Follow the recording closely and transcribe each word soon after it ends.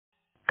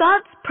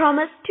God's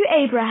promise to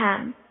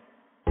Abraham.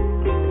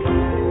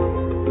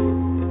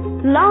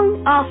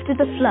 Long after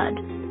the flood,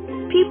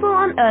 people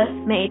on earth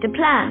made a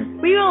plan.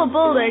 We will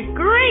build a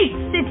great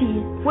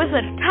city with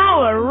a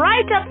tower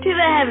right up to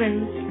the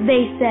heavens.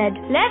 They said,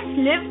 let's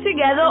live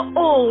together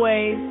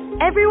always.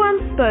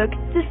 Everyone spoke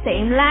the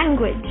same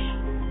language.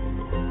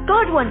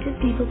 God wanted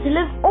people to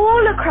live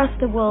all across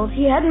the world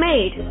He had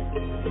made.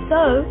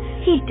 So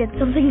He did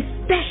something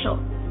special.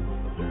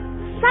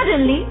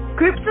 Suddenly,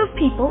 groups of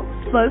people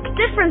spoke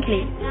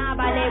differently.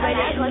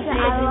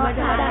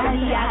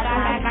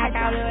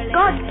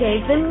 God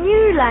gave them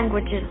new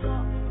languages.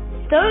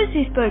 Those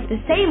who spoke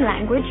the same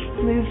language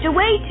moved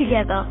away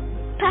together.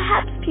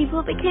 Perhaps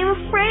people became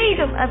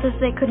afraid of others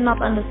they could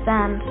not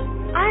understand.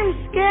 I'm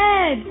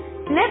scared.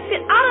 Let's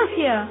get out of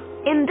here.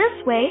 In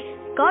this way,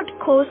 God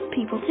caused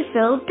people to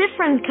fill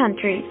different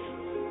countries.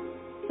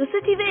 The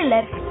city they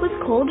left was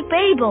called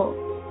Babel,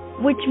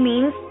 which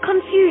means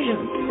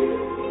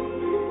confusion.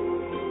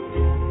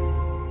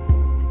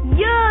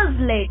 Years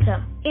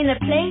later, in a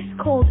place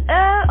called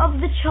Ur of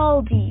the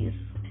Chaldees,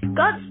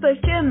 God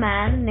spoke to a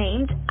man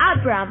named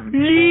Abram.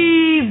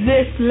 Leave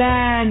this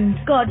land,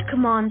 God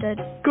commanded.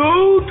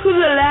 Go to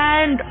the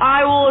land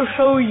I will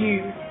show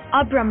you.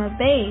 Abram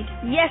obeyed.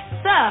 Yes,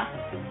 sir.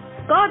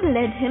 God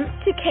led him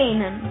to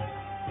Canaan.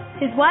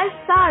 His wife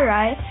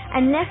Sarai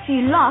and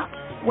nephew Lot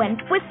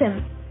went with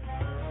him.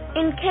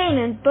 In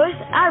Canaan, both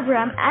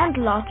Abram and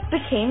Lot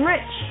became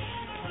rich.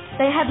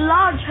 They had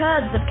large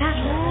herds of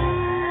cattle.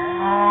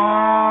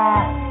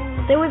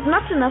 There was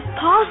not enough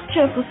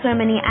pasture for so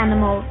many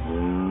animals.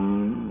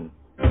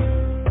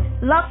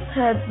 Lot's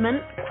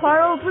herdsmen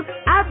quarreled with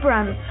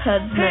Abram's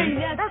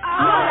herdsmen. Hey, that's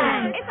our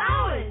land. It's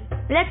ours.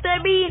 Let there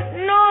be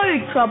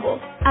no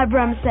trouble.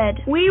 Abram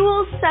said, we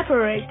will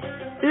separate.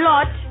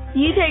 Lot,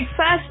 you take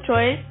first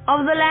choice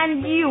of the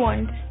land you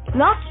want.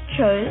 Lot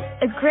chose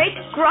a great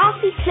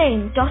grassy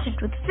plain dotted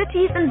with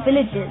cities and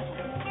villages.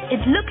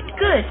 It looked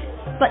good,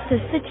 but the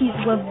cities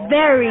were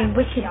very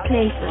wicked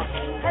places.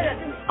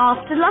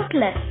 After Lot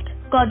left,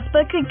 God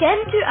spoke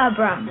again to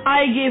Abram.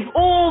 I give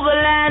all the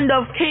land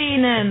of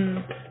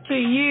Canaan to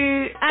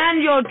you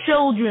and your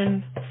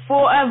children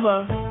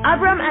forever.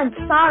 Abram and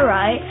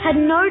Sarai had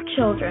no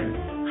children.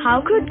 How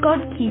could God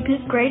keep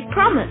His great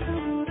promise?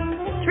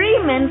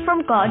 3 men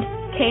from God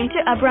came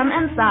to Abram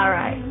and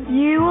Sarai.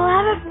 You will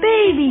have a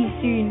baby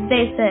soon,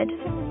 they said.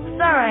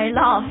 Sarai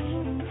laughed.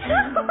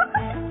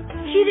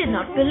 She did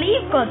not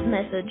believe God's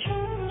message.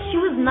 She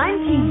was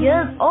 90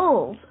 years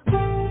old.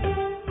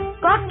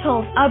 God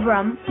told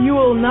Abram, you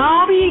will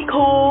now be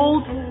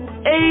called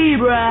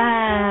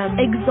Abraham,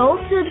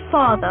 exalted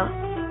father,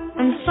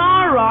 and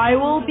Sarai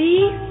will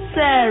be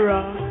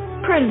Sarah,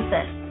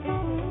 princess.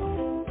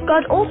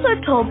 God also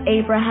told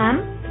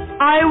Abraham,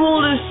 I will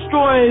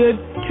destroy the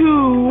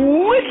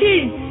 2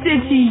 wicked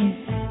cities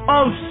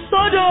of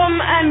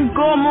Sodom and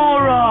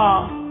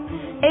Gomorrah.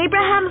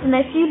 Abraham's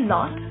nephew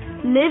Lot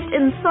lived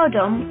in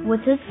Sodom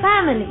with his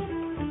family.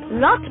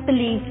 Lot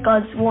believed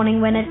God's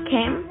warning when it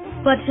came,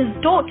 but his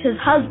daughter's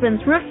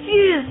husbands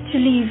refused to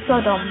leave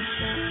Sodom.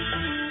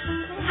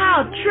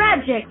 How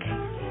tragic!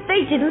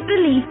 They didn't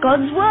believe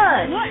God's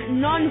word. What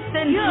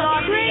nonsense!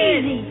 You're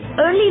crazy!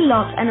 Only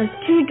Lot and his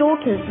 2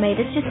 daughters made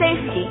it to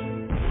safety.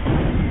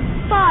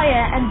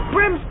 Fire and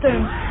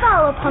brimstone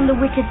fell upon the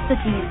wicked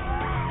cities.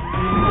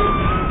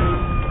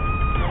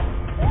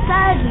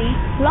 Sadly,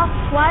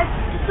 Lot's wife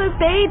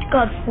disobeyed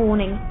God's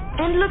warning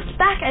and looked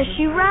back as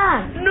she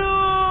ran.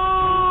 No!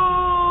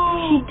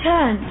 She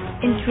turned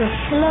into a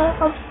pillar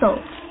of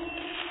salt.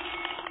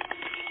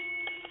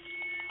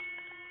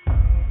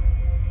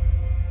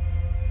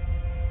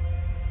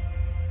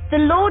 The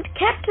Lord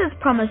kept His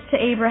promise to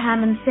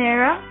Abraham and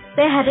Sarah.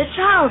 They had a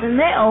child in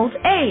their old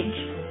age,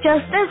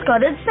 just as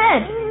God had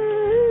said.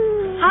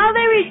 How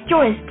they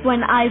rejoiced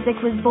when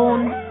Isaac was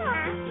born.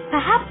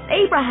 Perhaps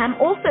Abraham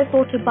also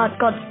thought about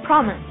God's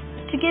promise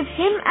to give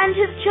him and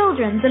his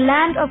children the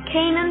land of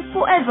Canaan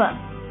forever.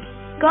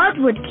 God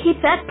would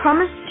keep that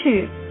promise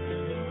too.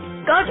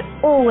 God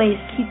always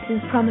keeps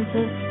His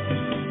promises.